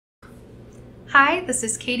Hi, this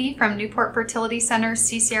is Katie from Newport Fertility Center,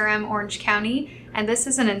 CCRM, Orange County, and this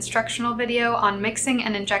is an instructional video on mixing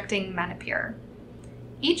and injecting Menopur.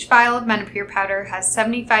 Each vial of Menopur powder has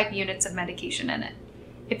 75 units of medication in it.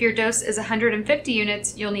 If your dose is 150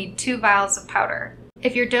 units, you'll need 2 vials of powder.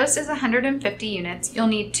 If your dose is 150 units, you'll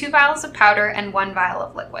need 2 vials of powder and 1 vial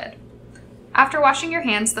of liquid. After washing your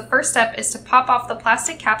hands, the first step is to pop off the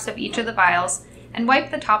plastic caps of each of the vials and wipe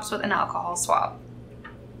the tops with an alcohol swab.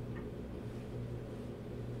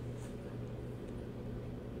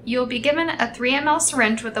 You'll be given a 3 ml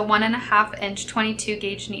syringe with a 1.5 inch 22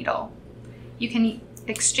 gauge needle. You can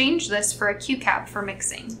exchange this for a Q cap for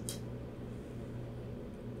mixing.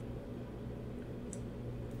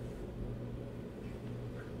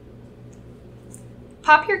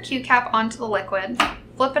 Pop your Q cap onto the liquid,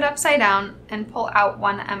 flip it upside down, and pull out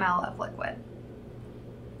 1 ml of liquid.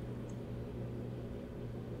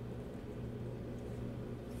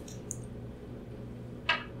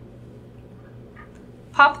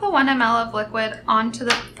 Pop the 1 ml of liquid onto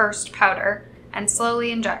the first powder and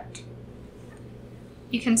slowly inject.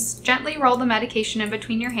 You can gently roll the medication in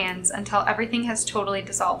between your hands until everything has totally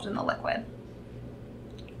dissolved in the liquid.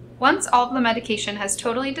 Once all of the medication has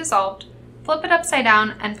totally dissolved, flip it upside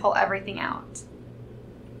down and pull everything out.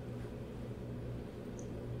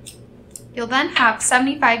 You'll then have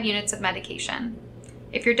 75 units of medication.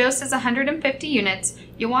 If your dose is 150 units,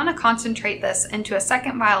 you'll want to concentrate this into a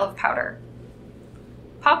second vial of powder.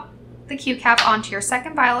 Pop the Q cap onto your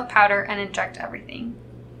second vial of powder and inject everything.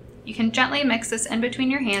 You can gently mix this in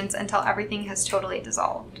between your hands until everything has totally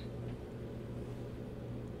dissolved.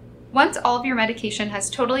 Once all of your medication has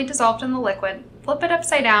totally dissolved in the liquid, flip it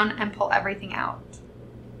upside down and pull everything out.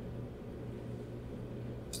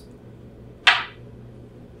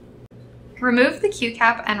 Remove the Q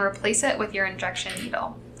cap and replace it with your injection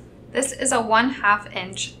needle. This is a 1/2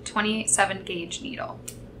 inch 27 gauge needle.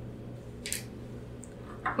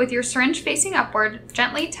 With your syringe facing upward,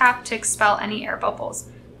 gently tap to expel any air bubbles.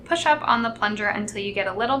 Push up on the plunger until you get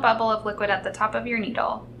a little bubble of liquid at the top of your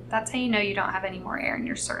needle. That's how you know you don't have any more air in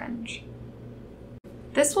your syringe.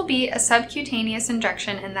 This will be a subcutaneous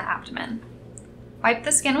injection in the abdomen. Wipe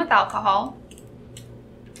the skin with alcohol,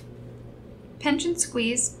 pinch and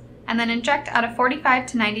squeeze, and then inject at a 45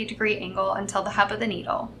 to 90 degree angle until the hub of the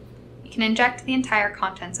needle. You can inject the entire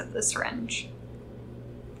contents of the syringe.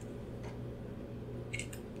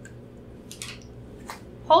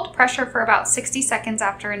 Hold pressure for about 60 seconds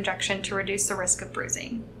after injection to reduce the risk of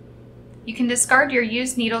bruising. You can discard your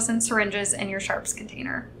used needles and syringes in your sharps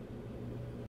container.